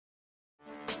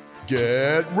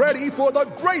Get ready for the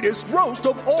greatest roast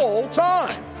of all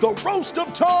time, the Roast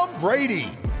of Tom Brady,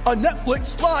 a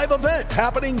Netflix live event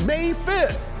happening May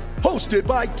 5th. Hosted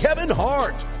by Kevin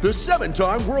Hart, the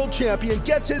 7-time world champion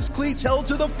gets his cleats held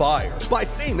to the fire by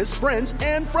famous friends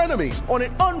and frenemies on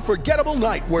an unforgettable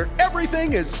night where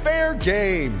everything is fair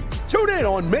game. Tune in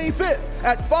on May 5th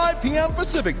at 5 p.m.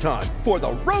 Pacific time for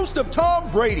the Roast of Tom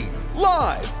Brady,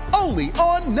 live only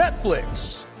on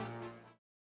Netflix.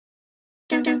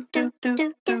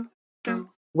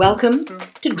 Welcome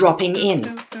to Dropping In,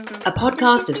 a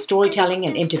podcast of storytelling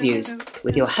and interviews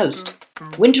with your host,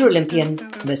 Winter Olympian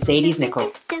Mercedes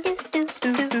Nicholl.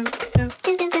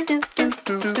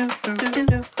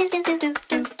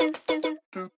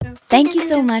 Thank you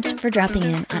so much for dropping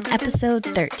in on episode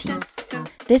 13.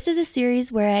 This is a series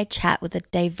where I chat with a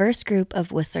diverse group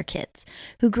of Whistler kids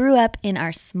who grew up in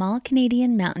our small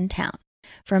Canadian mountain town.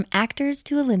 From actors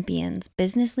to Olympians,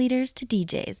 business leaders to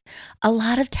DJs, a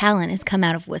lot of talent has come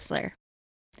out of Whistler.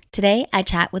 Today, I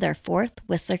chat with our fourth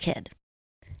Whistler kid.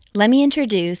 Let me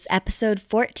introduce episode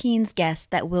 14's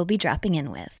guest that we'll be dropping in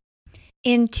with.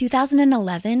 In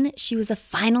 2011, she was a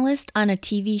finalist on a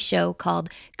TV show called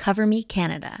Cover Me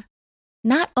Canada.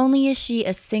 Not only is she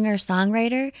a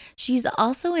singer-songwriter, she's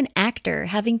also an actor,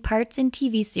 having parts in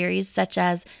TV series such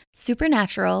as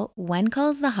Supernatural, When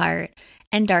Calls the Heart,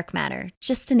 and Dark Matter,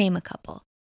 just to name a couple.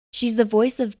 She's the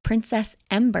voice of Princess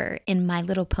Ember in My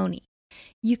Little Pony.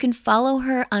 You can follow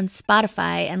her on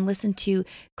Spotify and listen to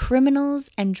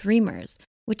Criminals and Dreamers,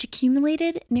 which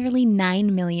accumulated nearly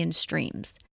 9 million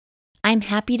streams. I'm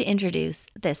happy to introduce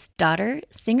this daughter,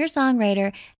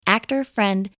 singer-songwriter, actor,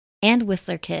 friend, and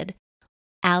Whistler kid,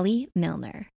 Allie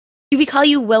Milner. Do we call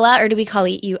you Willa or do we call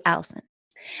you Allison?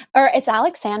 Or it's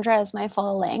Alexandra is my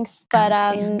full length, but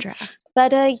Alexandra.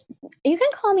 You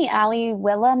can call me Allie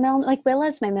Willa Milner. Like Willa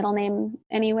is my middle name,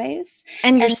 anyways.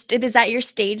 And is that your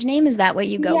stage name? Is that what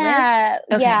you go with?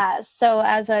 Okay. Yeah. So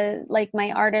as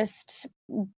my artist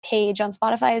page on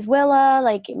Spotify is Willa.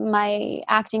 Like my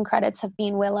acting credits have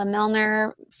been Willa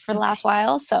Milner for the last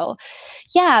while. So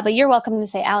yeah, but you're welcome to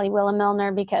say Allie Willa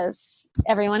Milner because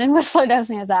everyone in Whistler knows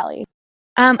me as Allie.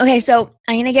 Okay, so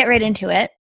I'm gonna get right into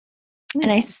it. Amazing.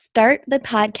 And I start the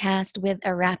podcast with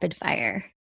a rapid fire.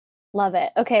 Love it.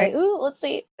 Okay. Right. Ooh, let's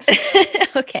see.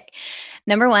 Okay.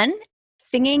 Number 1,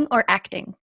 singing or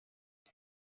acting?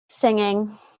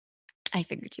 Singing. I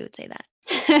figured you would say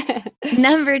that.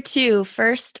 Number 2,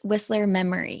 first Whistler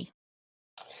memory.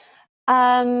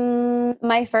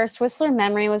 My first Whistler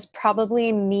memory was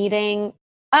probably meeting,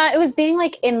 it was being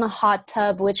like in the hot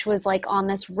tub, which was like on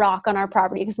this rock on our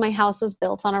property because my house was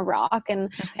built on a rock.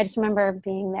 And I just remember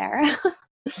being there.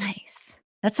 Nice.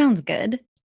 That sounds good.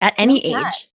 At any Yeah.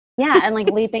 age. Yeah. And like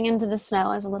leaping into the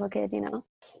snow as a little kid, you know.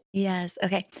 Yes.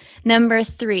 Okay. Number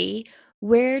 3,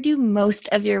 where do most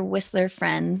of your Whistler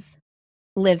friends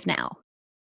live now?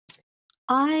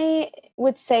 I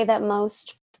would say that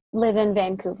most live in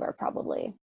Vancouver,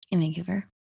 probably. In Vancouver.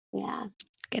 Yeah.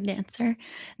 Good answer.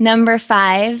 Number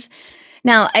 5.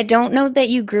 Now, I don't know that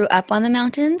you grew up on the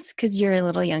mountains because you're a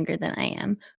little younger than I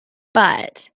am,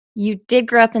 but you did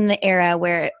grow up in the era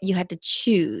where you had to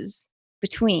choose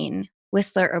between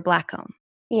Whistler or Blackcomb.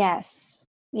 Yes.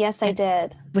 Yes, I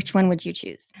did. Which one would you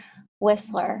choose?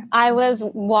 Whistler. I was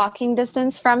walking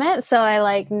distance from it, so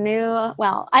I knew,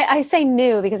 well, I say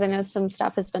knew because I know some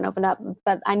stuff has been opened up,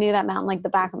 but I knew that mountain like the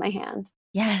back of my hand.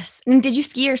 Yes. And did you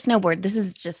ski or snowboard? This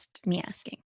is just me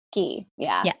asking. Ski.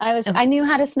 Yeah. Yeah. I knew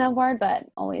how to snowboard, but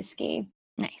always ski.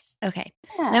 Nice. Okay.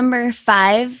 Yeah. Number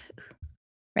 5,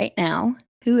 right now,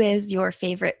 who is your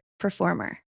favorite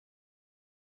performer?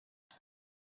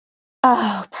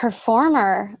 Oh,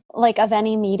 performer, like of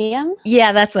any medium?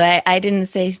 Yeah, that's what I didn't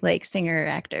say like singer or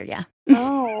actor. Yeah.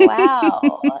 Oh, wow.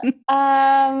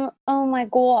 Oh my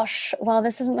gosh. Well,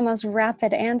 this isn't the most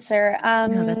rapid answer.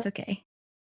 No, that's okay.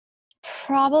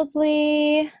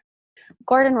 Probably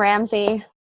Gordon Ramsay.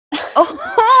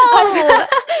 Oh,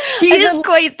 he is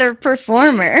quite the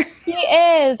performer. He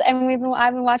is. And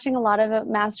I've been watching a lot of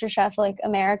MasterChef, like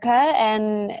America,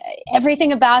 and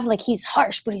everything about like he's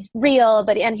harsh, but he's real,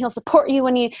 and he'll support you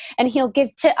and he'll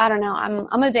give I don't know.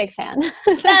 I'm a big fan.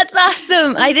 That's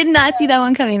awesome. I did not see that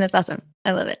one coming. That's awesome.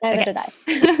 I love it. Neither did I.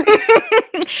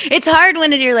 It's hard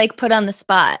when you're like put on the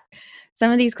spot.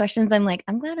 Some of these questions, I'm like,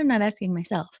 I'm glad I'm not asking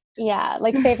myself. Yeah,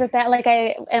 like favorite band. Like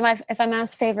if I'm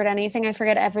asked favorite anything, I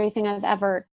forget everything I've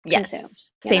ever consumed.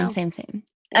 Same.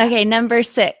 Yeah. Okay, number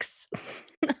 6.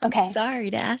 Okay. I'm sorry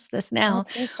to ask this now.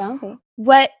 Oh, please don't be.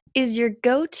 What is your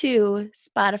go-to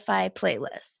Spotify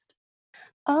playlist?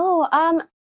 Oh,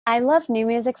 I love New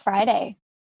Music Friday.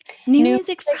 New New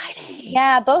Music Friday.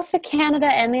 Yeah, both the Canada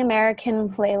and the American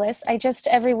playlist. I just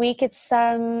every week it's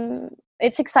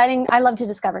exciting. I love to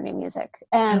discover new music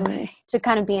and to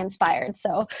kind of be inspired.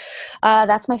 So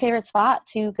that's my favorite spot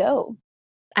to go.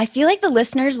 I feel like the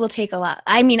listeners will take a lot.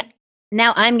 I mean,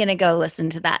 now I'm going to go listen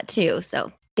to that too.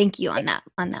 So thank you on that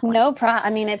one. No problem. I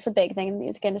mean, it's a big thing in the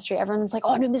music industry. Everyone's like,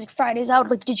 oh, New Music Friday's out.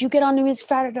 Like, did you get on New Music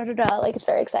Friday? Da, da, da. Like, it's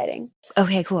very exciting.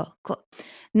 Okay, cool.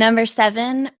 Number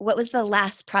 7, what was the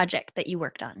last project that you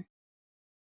worked on?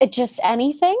 Just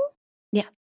anything? Yeah.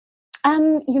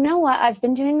 You know what? I've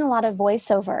been doing a lot of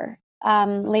voiceover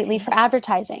lately for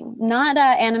advertising. Not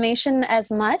animation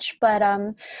as much, but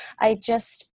I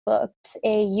just booked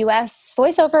a US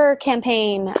voiceover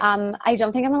campaign. I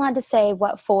don't think I'm allowed to say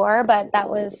what for, but that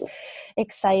was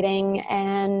exciting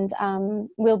and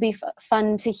will be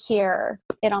fun to hear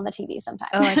it on the TV sometime.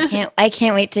 Oh, I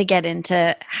can't wait to get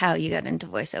into how you got into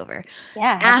voiceover.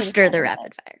 Yeah. After the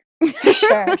rapid fire.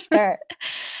 Sure.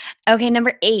 Okay,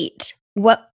 number 8.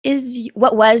 What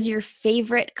was your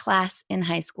favorite class in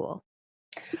high school?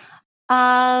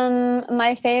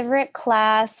 My favorite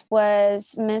class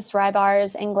was Miss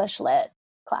Rybar's English Lit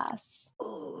class.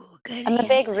 Oh, good. I'm a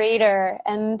big reader,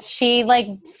 and she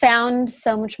found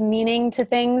so much meaning to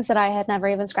things that I had never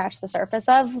even scratched the surface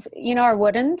of, or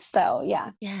wouldn't. So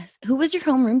yeah. Yes. Who was your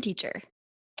homeroom teacher?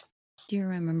 Do you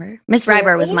remember? Miss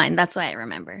Rybar was mine. That's why I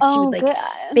remember. Oh, she would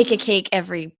bake a cake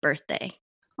every birthday.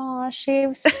 Oh, she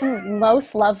was the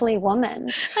most lovely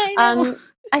woman. I know.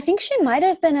 I think she might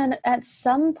have been at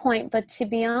some point, but to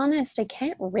be honest, I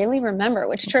can't really remember,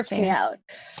 which trips me out.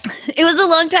 It was a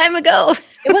long time ago.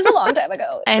 It was a long time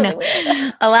ago. It's really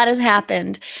weird. A lot has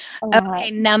happened.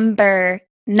 Okay, number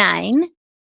 9.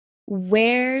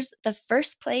 Where's the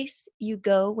first place you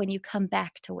go when you come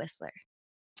back to Whistler?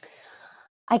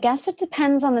 I guess it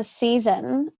depends on the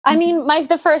season. I mean,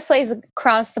 the first place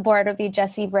across the board would be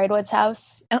Jessie Braidwood's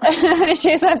house. Oh.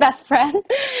 She's my best friend.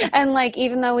 And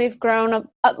even though we've grown up,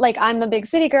 I'm a big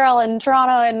city girl in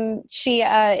Toronto, and she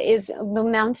is the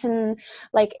mountain,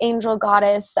 angel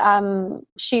goddess.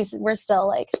 She's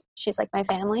like my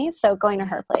family. So going to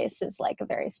her place is a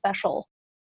very special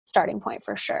starting point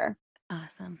for sure.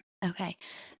 Awesome. Okay.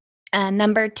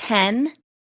 Number 10,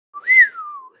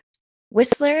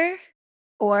 Whistler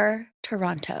or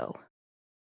Toronto?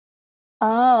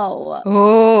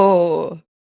 Oh.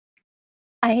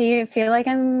 I feel like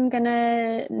I'm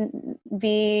gonna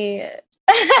be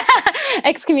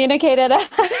excommunicated.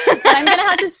 But I'm gonna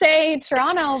have to say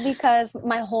Toronto because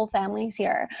my whole family's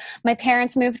here. My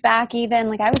parents moved back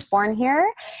even, I was born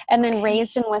here and then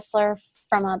raised in Whistler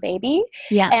from a baby.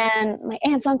 Yeah. And my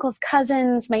aunts, uncles,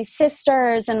 cousins, my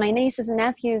sisters, and my nieces and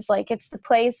nephews, it's the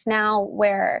place now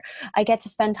where I get to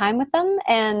spend time with them.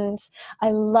 And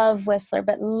I love Whistler,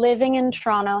 but living in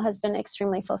Toronto has been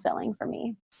extremely fulfilling for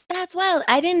me. That's wild.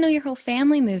 I didn't know your whole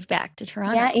family moved back to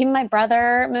Toronto. Yeah, even my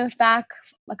brother moved back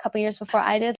a couple years before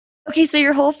I did. Okay, so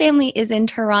your whole family is in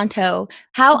Toronto.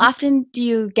 How often do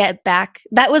you get back?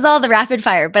 That was all the rapid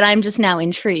fire, but I'm just now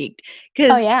intrigued.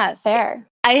 Oh, yeah, fair.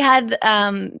 I had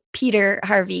Peter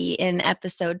Harvey in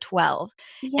episode 12,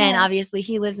 and obviously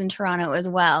he lives in Toronto as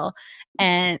well.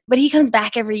 But he comes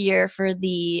back every year for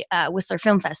the Whistler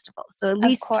Film Festival, so at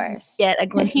least get a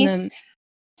glimpse of him.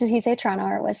 Did he say Toronto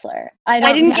or Whistler? I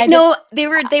didn't know. They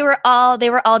were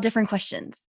all different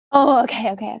questions. Oh,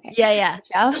 okay. Yeah.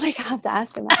 I was I have to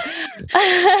ask him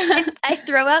that. I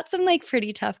throw out some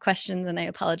pretty tough questions, and I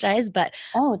apologize, but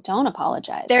don't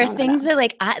apologize. There are things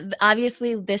that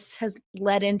obviously this has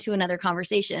led into another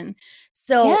conversation.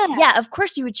 So yeah, of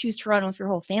course you would choose Toronto if your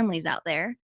whole family's out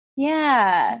there.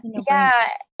 Yeah.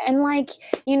 And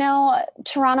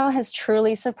Toronto has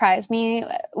truly surprised me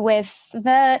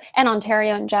and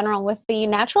Ontario in general, with the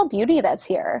natural beauty that's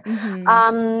here.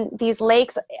 Mm-hmm. These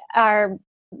lakes are,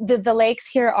 the lakes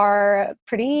here are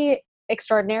pretty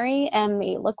extraordinary, and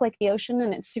they look like the ocean,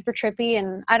 and it's super trippy.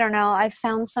 And I don't know, I've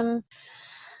found some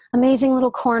amazing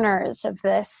little corners of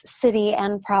this city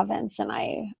and province, and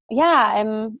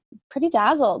I'm pretty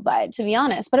dazzled by it, to be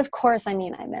honest. But of course, I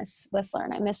miss Whistler,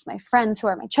 and I miss my friends who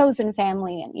are my chosen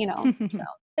family, and so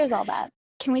there's all that.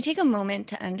 Can we take a moment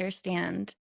to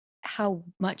understand how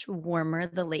much warmer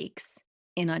the lakes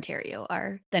in Ontario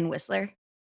are than Whistler?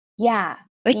 Yeah.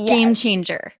 Game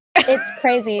changer. It's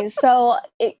crazy. So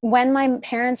when my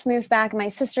parents moved back, my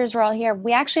sisters were all here.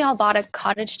 We actually all bought a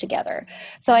cottage together.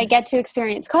 So I get to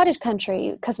experience cottage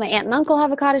country because my aunt and uncle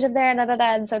have a cottage up there.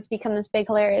 And so it's become this big,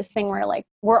 hilarious thing where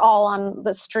we're all on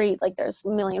the street. There's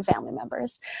a million family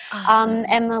members. Awesome.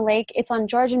 And the lake, it's on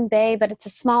Georgian Bay, but it's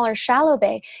a smaller, shallow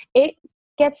bay. It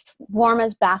gets warm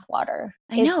as bathwater.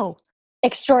 I know.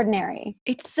 extraordinary.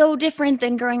 It's so different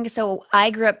than so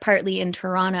I grew up partly in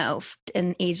Toronto. In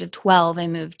the age of 12, I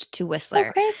moved to Whistler.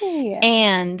 Oh, crazy.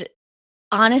 And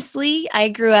honestly, I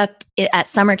grew up at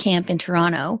summer camp in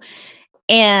Toronto,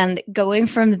 and going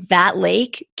from that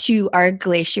lake to our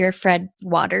glacier fed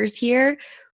waters here,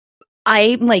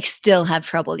 I like still have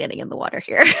trouble getting in the water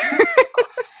here.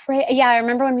 Right. Yeah, I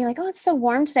remember when we were like, oh, it's so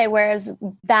warm today, whereas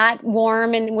that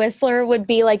warm in Whistler would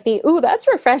be like ooh, that's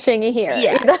refreshing here.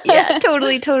 Yeah,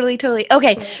 totally.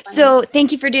 Okay, so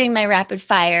thank you for doing my rapid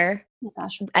fire. Oh my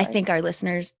gosh, I think our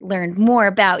listeners learned more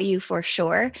about you for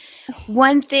sure.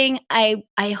 One thing I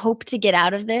hope to get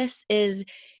out of this is,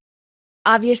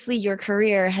 obviously your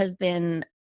career has been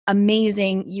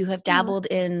amazing. You have dabbled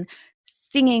in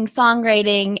singing,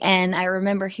 songwriting, and I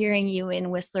remember hearing you in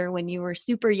Whistler when you were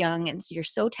super young, and so you're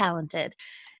so talented.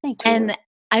 Thank you. And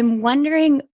I'm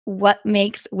wondering what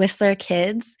makes Whistler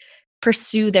kids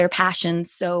pursue their passion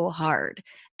so hard,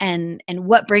 and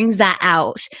what brings that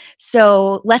out.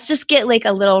 So let's just get like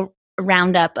a little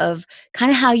roundup of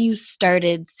kind of how you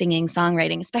started singing,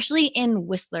 songwriting, especially in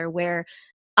Whistler, where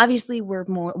obviously we're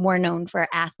more known for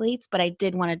athletes, but I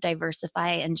did want to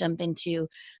diversify and jump into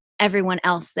everyone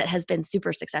else that has been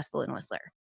super successful in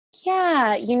Whistler.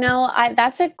 Yeah,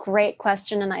 that's a great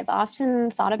question. And I've often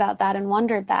thought about that and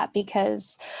wondered that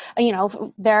because,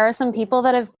 there are some people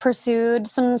that have pursued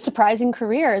some surprising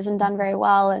careers and done very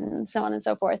well and so on and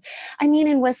so forth. I mean,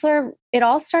 in Whistler, it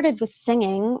all started with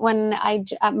singing. When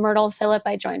at Myrtle Phillip,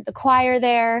 I joined the choir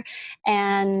there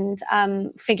and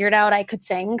figured out I could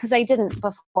sing because I didn't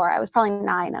before. I was probably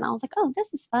 9 and I was like, oh,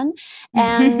 this is fun.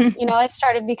 And, I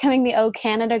started becoming the O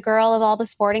Canada girl of all the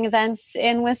sporting events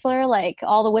in Whistler, like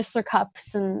all the Whistler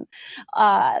Cups. And,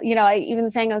 I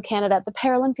even sang O Canada at the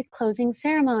Paralympic closing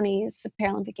ceremonies, the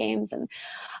Paralympic Games. And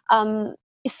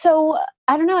so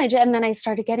I don't know. And then I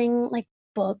started getting like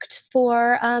booked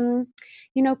for,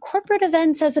 corporate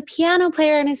events as a piano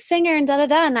player and a singer and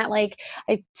da-da-da. And that like,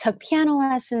 I took piano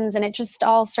lessons and it just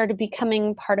all started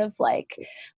becoming part of like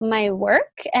my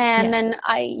work. And then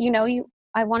I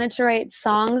wanted to write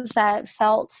songs that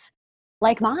felt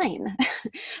like mine.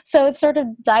 So it's sort of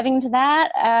diving into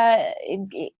that.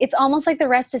 It's almost like the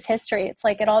rest is history. It's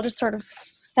like it all just sort of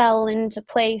fell into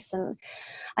place. And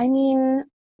I mean,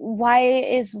 why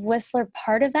is Whistler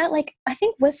part of that? Like, I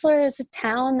think Whistler is a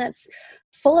town that's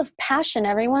full of passion.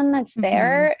 Everyone that's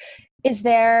there is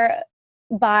there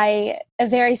by a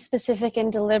very specific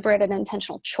and deliberate and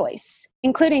intentional choice,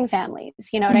 including families,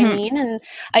 you know what I mean? And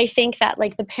I think that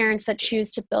like the parents that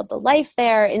choose to build the life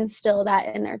there instill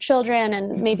that in their children.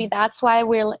 And maybe that's why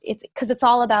it's because it's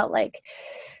all about like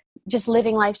just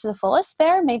living life to the fullest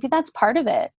there. Maybe that's part of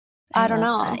it. I don't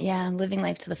know. That. Yeah, living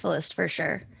life to the fullest for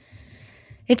sure.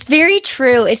 It's very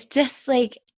true. It's just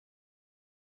like,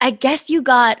 I guess you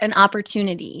got an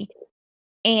opportunity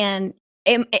and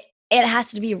it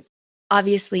has to be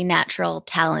obviously natural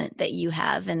talent that you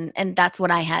have. And that's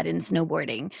what I had in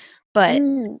snowboarding. But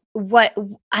what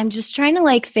I'm just trying to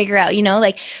like figure out,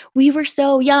 like we were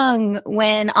so young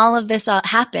when all of this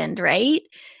happened, right?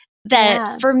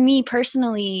 That for me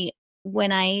personally,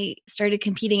 when I started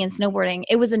competing in snowboarding,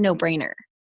 it was a no-brainer.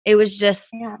 It was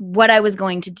just what I was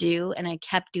going to do. And I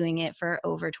kept doing it for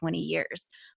over 20 years,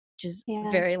 which is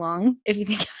very long if you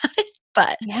think about it.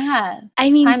 But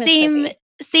I mean,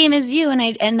 same as you.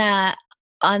 And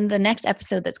on the next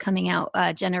episode that's coming out,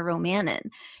 Jenna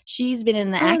Romanen, she's been in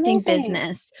the acting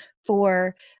business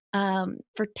for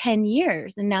 10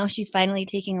 years. And now she's finally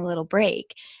taking a little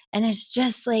break. And it's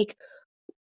just like,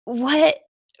 what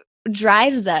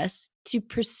drives us to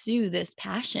pursue this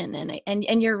passion?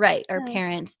 And you're right, our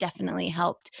parents definitely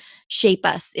helped shape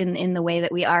us in the way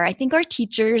that we are. I think our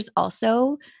teachers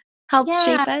also helped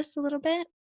shape us a little bit.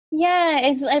 Yeah,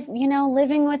 it's like,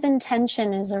 living with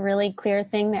intention is a really clear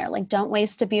thing there. Like, don't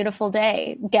waste a beautiful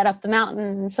day, get up the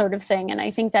mountain sort of thing. And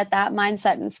I think that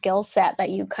mindset and skill set that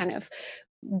you kind of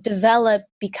develop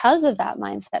because of that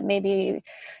mindset maybe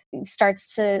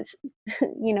starts to,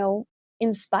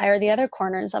 inspire the other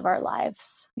corners of our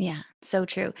lives. Yeah, so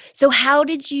true. So how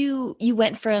did you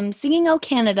went from singing O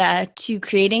Canada to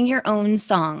creating your own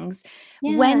songs?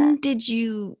 Yeah. When did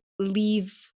you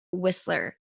leave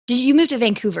Whistler? Did you move to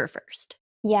Vancouver first?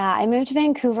 Yeah, I moved to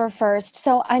Vancouver first.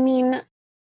 So, I mean,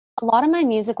 a lot of my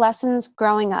music lessons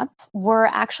growing up were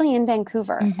actually in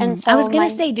Vancouver. And so I was going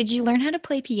to say, did you learn how to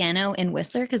play piano in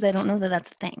Whistler? Because I don't know that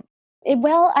that's a thing.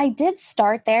 Well, I did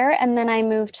start there, and then I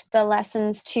moved the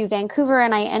lessons to Vancouver,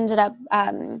 and I ended up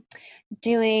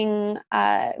doing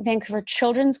Vancouver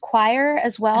Children's Choir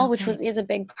as well, which is a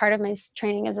big part of my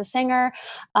training as a singer,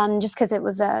 just because it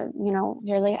was a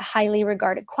really highly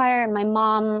regarded choir, and my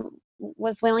mom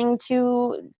was willing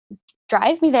to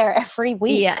drive me there every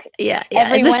week. Yeah.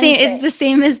 Every It's the same. Wednesday. It's the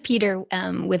same as Peter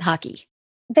with hockey.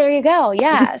 There you go.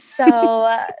 Yeah.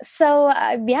 Yeah,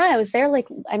 I was there. Like,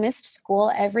 I missed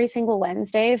school every single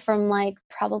Wednesday from like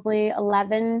probably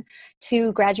 11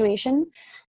 to graduation,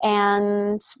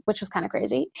 and which was kind of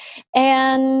crazy.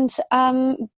 And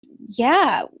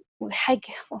yeah, I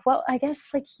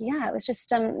guess like, yeah, it was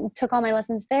just took all my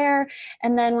lessons there.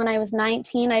 And then when I was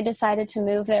 19, I decided to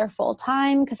move there full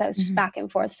time because I was just back and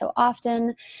forth so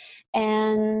often.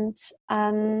 And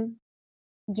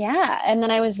yeah, and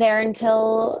then I was there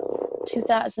until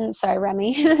 2000. Sorry,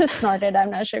 Remy snorted. I'm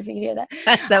not sure if you can hear that.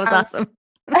 That was awesome.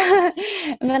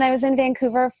 And then I was in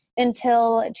Vancouver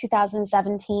until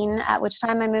 2017, at which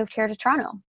time I moved here to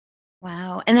Toronto.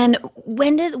 Wow. And then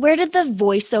where did the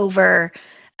voiceover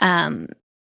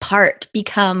part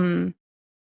become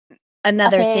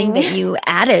another thing that you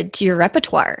added to your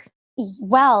repertoire?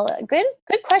 Well, good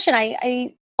question.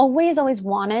 I always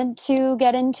wanted to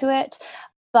get into it,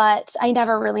 but I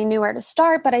never really knew where to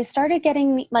start. But I started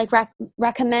getting like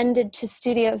recommended to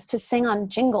studios to sing on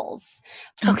jingles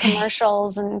for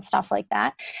commercials and stuff like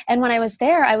that. And when I was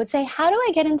there, I would say, "How do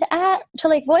I get into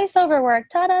like voiceover work?"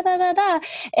 Da da da da da.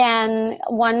 And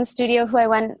one studio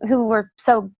who were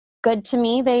so good to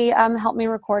me, they helped me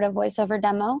record a voiceover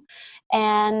demo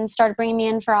and started bringing me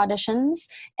in for auditions.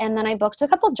 And then I booked a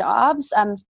couple jobs.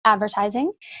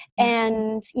 Advertising.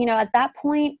 And, at that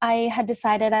point I had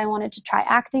decided I wanted to try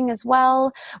acting as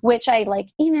well, which I like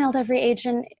emailed every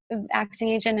acting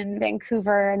agent in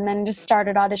Vancouver, and then just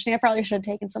started auditioning. I probably should have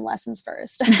taken some lessons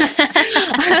first. So,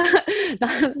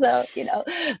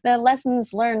 the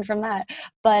lessons learned from that.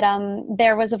 But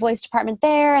there was a voice department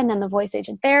there, and then the voice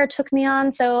agent there took me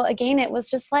on. So again, it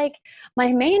was just like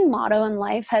my main motto in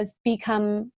life has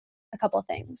become a couple of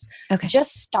things. Okay.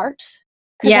 Just start.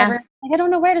 Yeah. I don't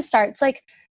know where to start. It's like,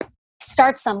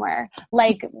 start somewhere.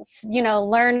 Like,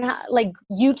 learn, like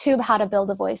YouTube how to build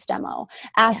a voice demo.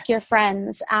 Ask your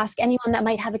friends. Ask anyone that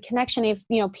might have a connection. If,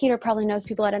 Peter probably knows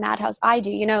people at an ad house. I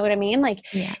do. You know what I mean? Like,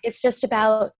 it's just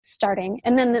about starting.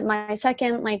 And then my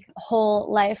second, like,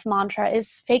 whole life mantra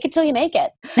is fake it till you make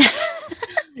it.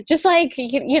 Just like,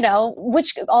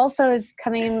 which also is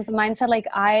coming in the mindset, like,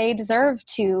 I deserve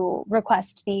to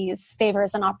request these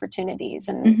favors and opportunities.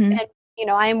 And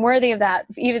I am worthy of that,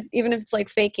 even if it's like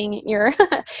faking your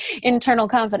internal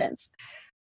confidence.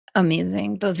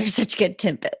 Amazing. Those are such good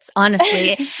tidbits,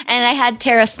 honestly. And I had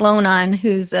Tara Sloan on,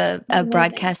 who's a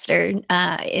broadcaster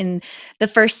in the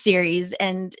first series.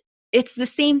 And it's the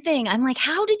same thing. I'm like,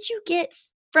 how did you get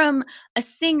from a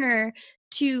singer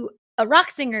to a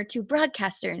rock singer to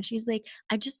broadcaster? And she's like,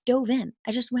 I just dove in.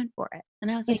 I just went for it.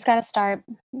 And I was like, you just got to start.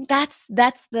 That's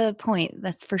the point.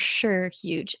 That's for sure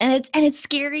huge. And it's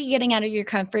scary getting out of your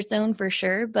comfort zone for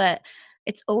sure, but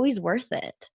it's always worth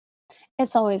it.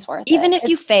 It's always worth it. Even if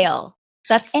you fail.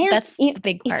 That's the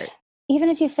big part. Even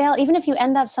if you fail, even if you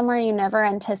end up somewhere you never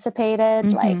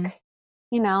anticipated, like,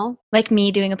 like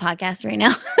me doing a podcast right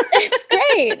now. It's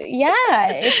great. Yeah.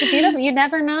 It's beautiful. You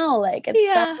never know. Like,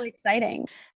 it's so exciting.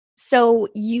 So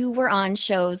you were on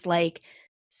shows like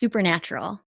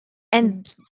Supernatural, and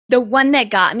the one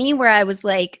that got me where I was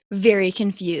like very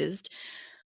confused,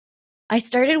 I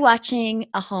started watching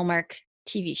a Hallmark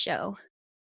TV show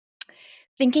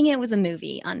thinking it was a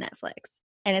movie on Netflix,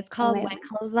 and it's called When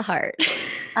Calls the Heart.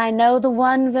 I know the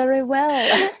one very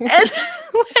well.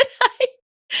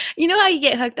 You know how you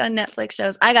get hooked on Netflix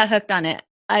shows? I got hooked on it.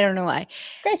 I don't know why.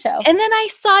 Great show. And then I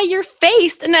saw your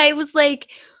face, and I was like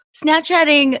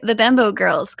Snapchatting the Bembo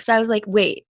Girls, because I was like,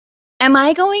 wait, am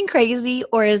I going crazy,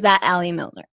 or is that Allie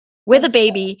Milner with a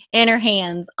baby in her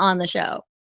hands on the show?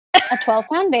 A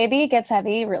 12-pound baby gets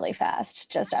heavy really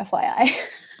fast, just FYI.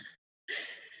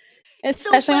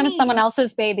 Especially when it's someone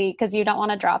else's baby, because you don't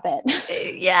want to drop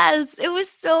it. Yes, it was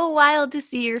so wild to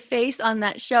see your face on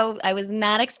that show. I was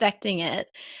not expecting it.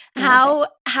 How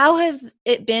has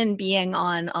it been being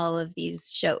on all of these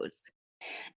shows?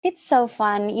 It's so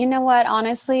fun. You know what?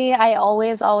 Honestly, I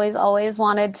always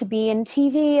wanted to be in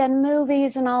TV and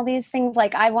movies and all these things.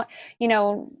 Like, I want,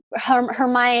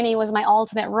 Hermione was my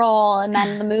ultimate role, and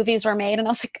then the movies were made, and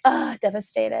I was like,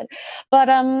 devastated. But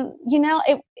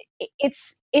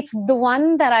it's the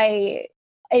one that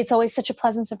it's always such a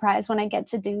pleasant surprise when I get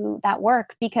to do that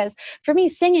work, because for me,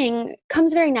 singing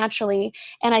comes very naturally,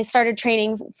 and I started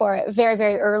training for it very,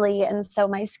 very early. And so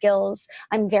my skills,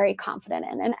 I'm very confident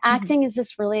in. And acting is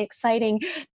this really exciting,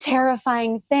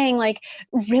 terrifying thing. Like,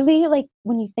 really, like,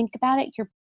 when you think about it, you're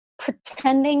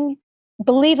pretending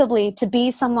believably to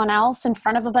be someone else in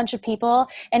front of a bunch of people,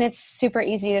 and it's super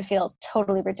easy to feel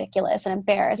totally ridiculous and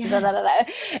embarrassed.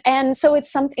 Yes. And so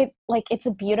it's it's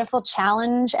a beautiful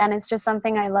challenge, and it's just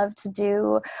something I love to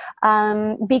do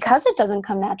because it doesn't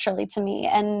come naturally to me,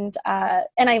 and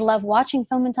I love watching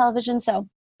film and television. So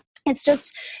it's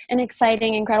just an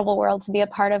exciting, incredible world to be a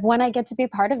part of when I get to be a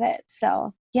part of it.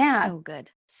 So yeah. So good.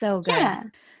 So good. Yeah.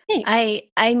 Thanks.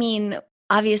 I mean,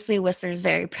 obviously Whistler's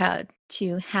very proud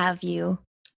to have you.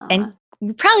 And Aw.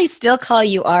 we probably still call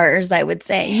you ours, I would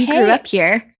say. You grew Hey. up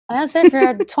here. I was there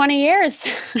for 20 years.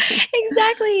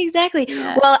 Exactly.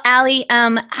 Yeah. Well, Allie,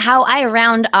 how I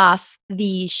round off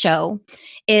the show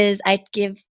is I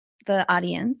give the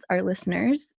audience, our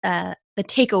listeners, the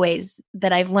takeaways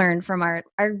that I've learned from our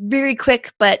very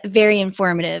quick but very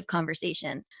informative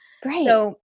conversation. Great.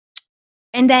 So,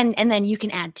 and then you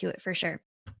can add to it for sure.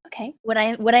 Okay. What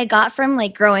I got from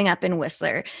like growing up in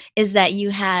Whistler is that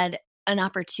you had an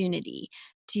opportunity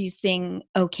to sing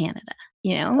 "Oh Canada,"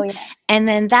 you know? Oh, yes. And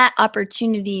then that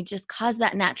opportunity just caused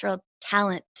that natural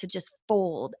talent to just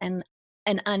fold and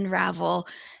unravel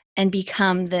and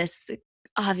become this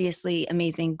obviously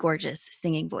amazing, gorgeous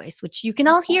singing voice, which you can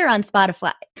all hear on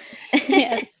Spotify.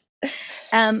 Yes.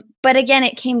 But again,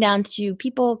 it came down to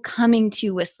people coming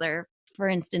to Whistler, for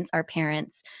instance, our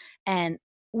parents, and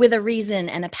with a reason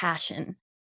and a passion,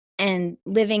 and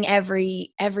living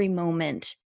every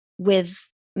moment with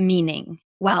meaning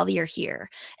while you're here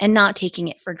and not taking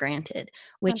it for granted,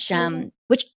 which Absolutely.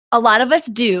 which a lot of us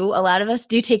do. A lot of us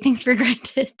do take things for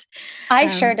granted. I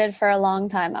sure did for a long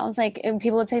time. I was like, and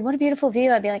people would say, "What a beautiful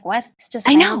view." I'd be like, "What? It's just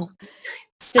I land." know.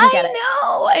 Didn't get it. I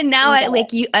know. And now Didn't I get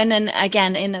like you. And then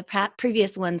again, in the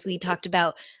previous ones, we talked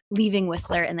about leaving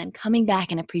Whistler and then coming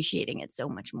back and appreciating it so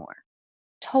much more.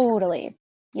 Totally.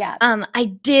 Yeah. I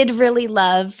did really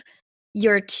love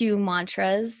your 2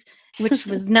 mantras, which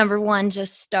was number 1,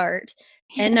 just start,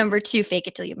 and number 2, fake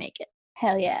it till you make it.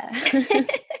 Hell yeah.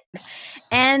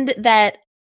 And that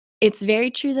it's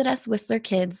very true that us Whistler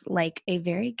kids like a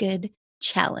very good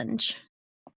challenge.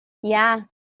 Yeah,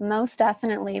 most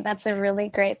definitely. That's a really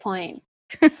great point.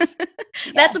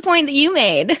 That's a Yes. point that you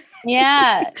made.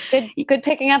 Yeah. Good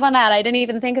picking up on that. I didn't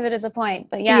even think of it as a point,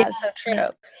 but yeah, Yeah. so true.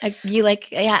 You like,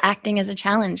 acting as a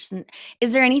challenge. And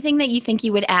is there anything that you think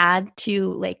you would add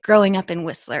to like growing up in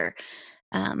Whistler,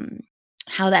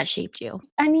 how that shaped you?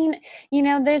 I mean,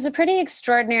 there's a pretty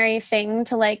extraordinary thing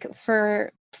to like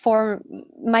for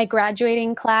my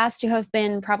graduating class to have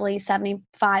been probably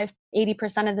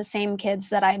 75-80% of the same kids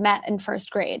that I met in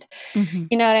first grade. Mhm.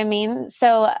 You know what I mean?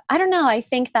 So I don't know. I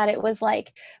think that it was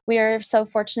like we are so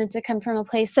fortunate to come from a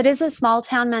place that is a small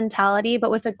town mentality,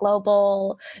 but with a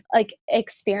global like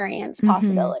experience Mhm.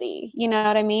 possibility. You know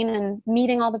what I mean? And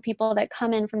meeting all the people that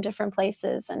come in from different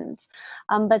places, and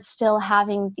but still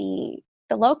having the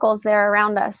locals there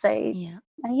around us.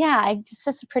 It's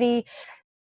just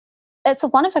it's a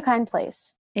one of a kind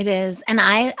place. It is. And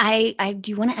I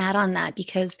do want to add on that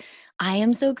because I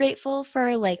am so grateful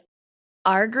for like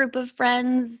our group of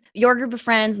friends, your group of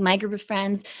friends, my group of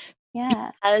friends, Yeah,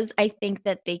 because I think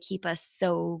that they keep us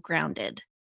so grounded.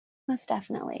 most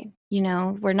definitely.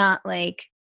 We're not like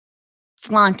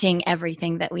flaunting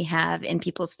everything that we have in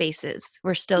people's faces.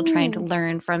 We're still trying to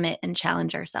learn from it and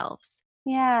challenge ourselves.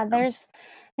 Yeah, there's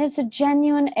a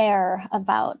genuine air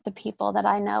about the people that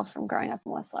I know from growing up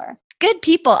in Whistler. Good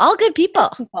people, all good people.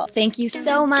 People. Thank you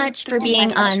so much for My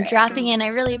being on pleasure. Dropping In. I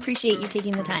really appreciate you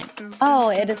taking the time. Oh,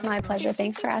 it is my pleasure.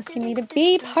 Thanks for asking me to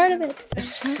be part of it.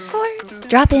 Of course.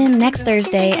 Drop in next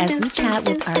Thursday as we chat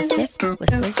with our 5th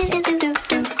Whistler kid.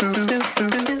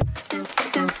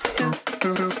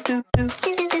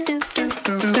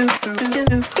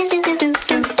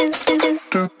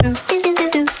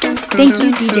 Thank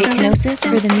you, DJ Kenosis,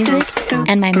 for the music,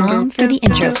 and my mom for the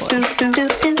intro voice.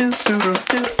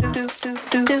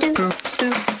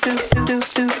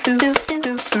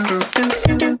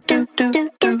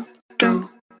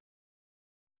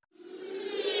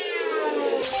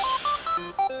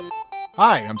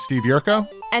 Hi, I'm Steve Yurko.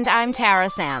 And I'm Tara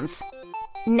Sands.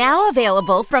 Now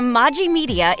available from Maji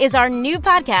Media is our new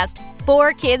podcast,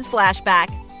 4Kids Flashback.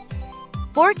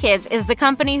 4Kids is the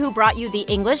company who brought you the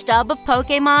English dub of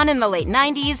Pokemon in the late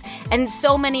 90s and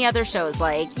so many other shows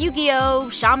like Yu-Gi-Oh!,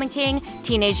 Shaman King,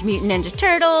 Teenage Mutant Ninja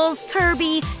Turtles,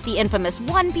 Kirby, the infamous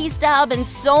One Piece dub, and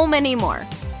so many more.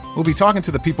 We'll be talking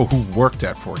to the people who worked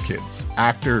at 4Kids.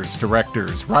 Actors,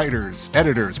 directors, writers,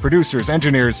 editors, producers,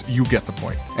 engineers, you get the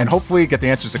point. And hopefully get the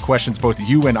answers to questions both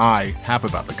you and I have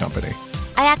about the company.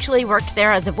 I actually worked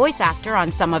there as a voice actor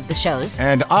on some of the shows.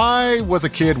 And I was a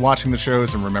kid watching the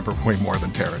shows and remember way more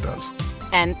than Tara does.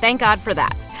 And thank God for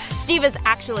that. Steve is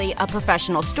actually a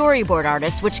professional storyboard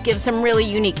artist, which gives some really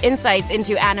unique insights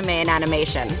into anime and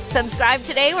animation. Subscribe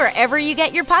today wherever you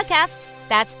get your podcasts.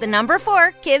 That's the number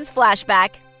 4 Kids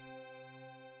Flashback.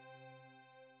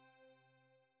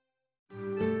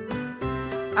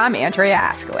 I'm Andrea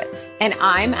Askowitz. And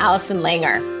I'm Allison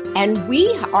Langer. And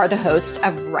we are the hosts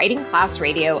of Writing Class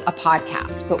Radio, a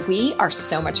podcast, but we are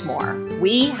so much more.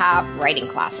 We have writing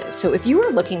classes. So if you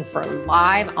are looking for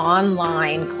live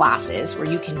online classes where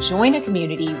you can join a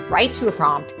community, write to a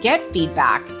prompt, get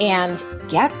feedback, and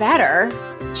get better,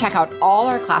 check out all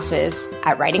our classes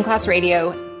at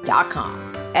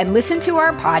writingclassradio.com. And listen to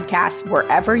our podcast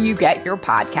wherever you get your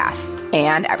podcasts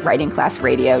and at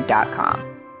writingclassradio.com.